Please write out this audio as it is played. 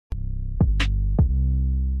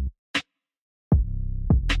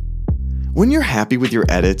When you're happy with your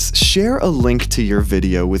edits, share a link to your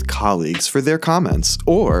video with colleagues for their comments,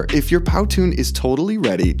 or if your Powtoon is totally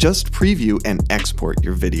ready, just preview and export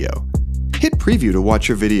your video. Hit preview to watch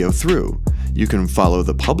your video through. You can follow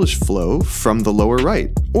the publish flow from the lower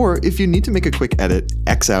right, or if you need to make a quick edit,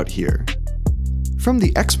 X out here. From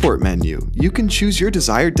the export menu, you can choose your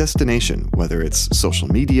desired destination, whether it's social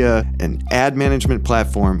media, an ad management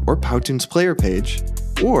platform, or Powtoon's player page,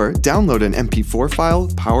 or download an MP4 file,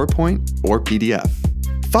 PowerPoint, or PDF.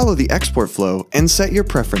 Follow the export flow and set your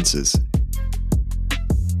preferences.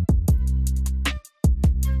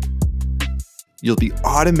 You'll be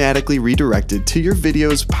automatically redirected to your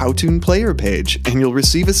video's Powtoon player page, and you'll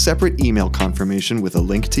receive a separate email confirmation with a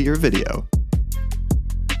link to your video.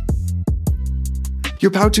 Your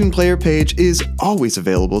Powtoon player page is always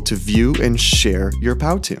available to view and share your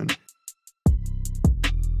Powtoon.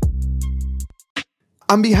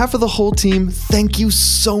 On behalf of the whole team, thank you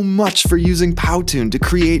so much for using Powtoon to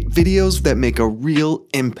create videos that make a real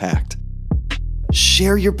impact.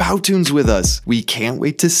 Share your Powtoons with us. We can't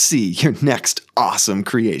wait to see your next awesome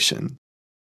creation.